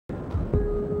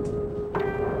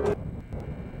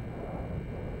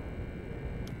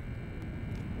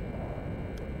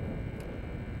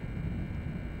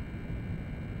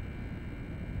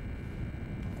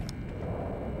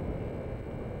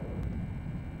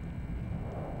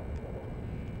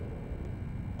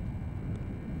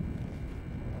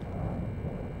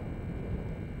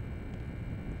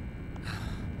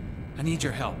I need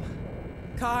your help.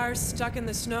 Car stuck in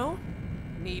the snow?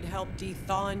 Need help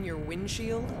de-thawing your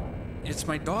windshield? It's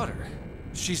my daughter.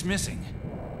 She's missing.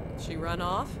 She run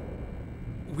off?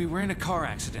 We were in a car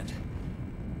accident.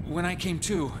 When I came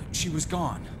to, she was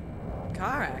gone.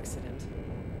 Car accident?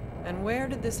 And where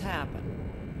did this happen?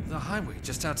 The highway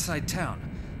just outside town.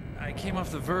 I came off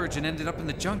the verge and ended up in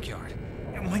the junkyard.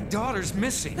 My daughter's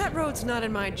missing. That road's not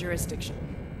in my jurisdiction.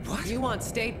 What? You want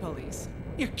state police?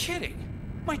 You're kidding.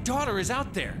 My daughter is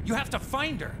out there. You have to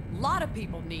find her. A lot of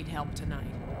people need help tonight.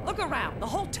 Look around. The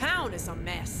whole town is a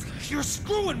mess. You're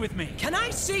screwing with me. Can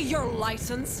I see your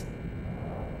license?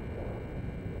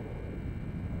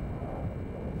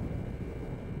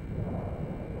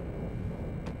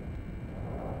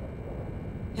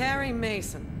 Harry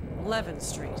Mason, 11th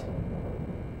Street.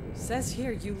 Says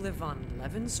here you live on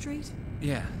 11th Street?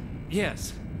 Yeah.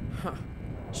 Yes. Huh.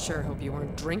 Sure hope you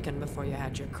weren't drinking before you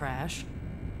had your crash.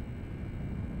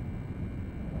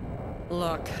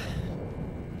 Look,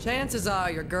 chances are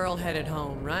your girl headed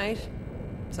home, right?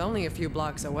 It's only a few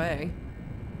blocks away.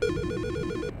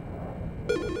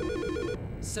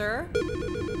 Sir?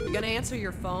 You gonna answer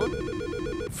your phone?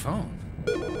 Phone?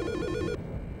 Yeah.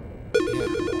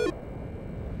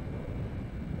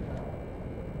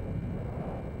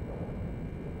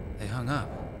 They hung up.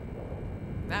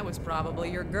 That was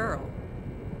probably your girl.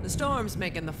 The storm's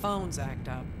making the phones act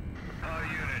up. All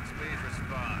units, please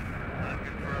respond.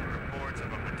 Unconfirmed reports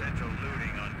of a potential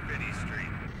looting on Finney Street.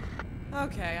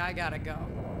 Okay, I gotta go.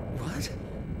 What?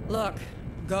 Look,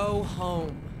 go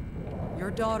home. Your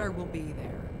daughter will be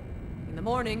there. In the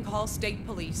morning, call state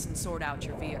police and sort out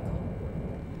your vehicle.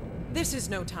 This is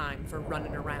no time for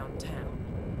running around town.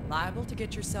 Liable to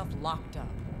get yourself locked up.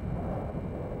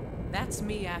 That's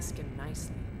me asking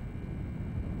nicely.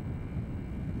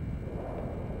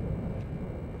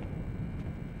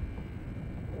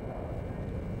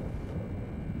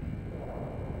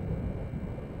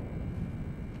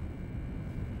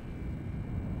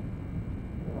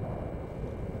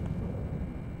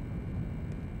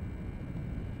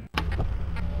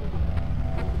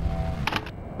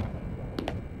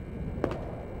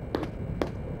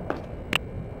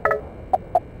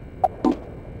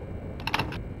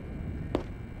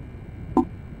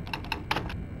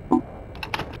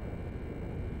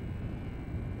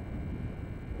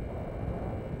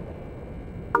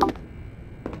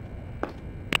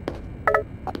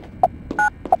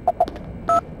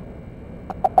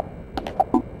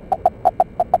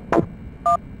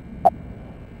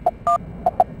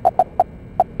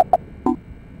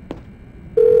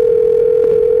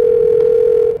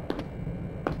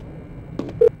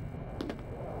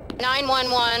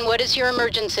 What is your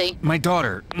emergency? My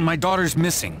daughter's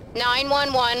missing.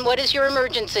 911, what is your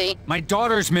emergency? My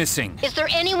daughter's missing. Is there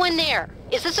anyone there?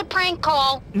 Is this a prank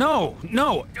call? No,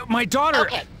 my daughter...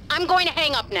 Okay, I'm going to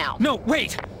hang up now. No,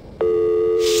 wait!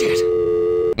 Shit.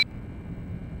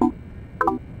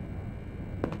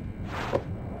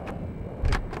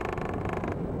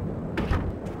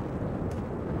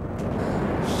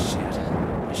 Shit.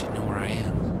 I should know where I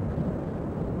am.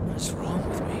 What's wrong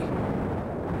with me?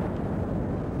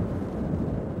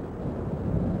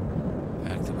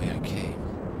 Back the way I came.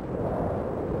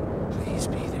 Please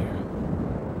be there.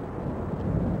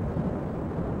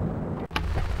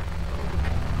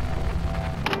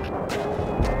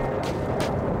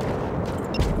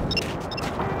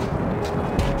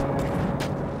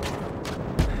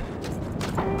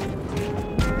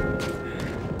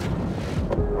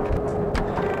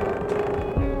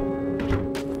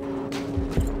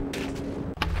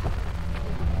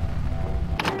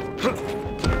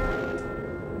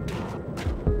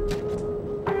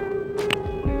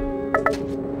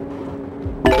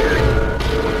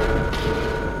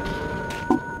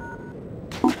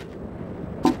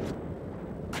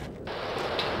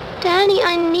 Daddy,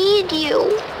 I need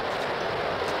you.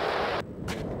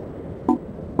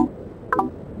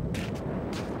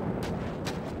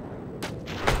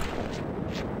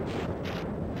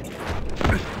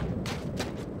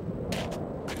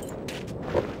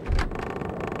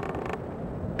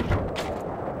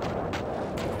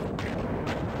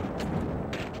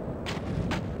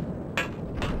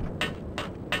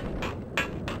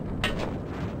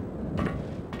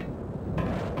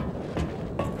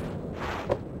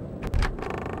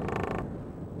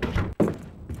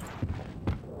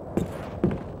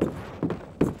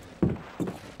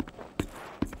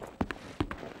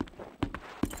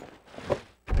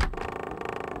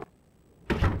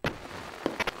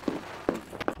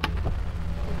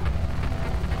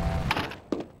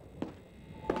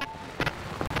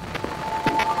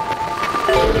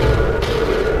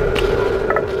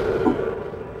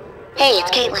 Hey,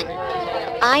 it's Caitlin.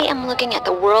 I am looking at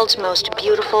the world's most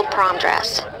beautiful prom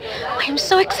dress. I am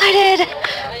so excited.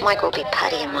 Mike will be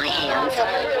putty in my hands.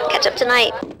 Catch up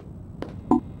tonight.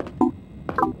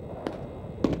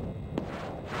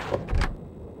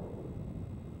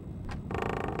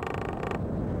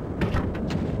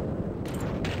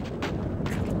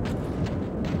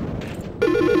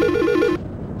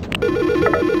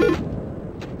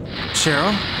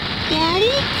 Cheryl?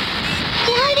 Daddy?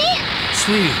 Daddy?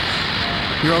 Sweetie,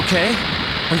 you're okay?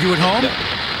 Are you at home?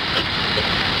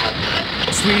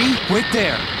 Sweetie, wait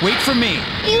there. Wait for me.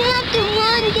 You have to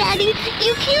run, Daddy.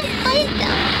 You can't fight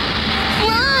them.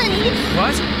 Run!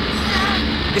 What?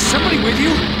 Is somebody with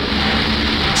you?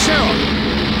 Cheryl!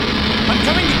 I'm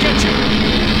coming to get you!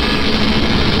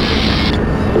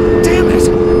 Damn it!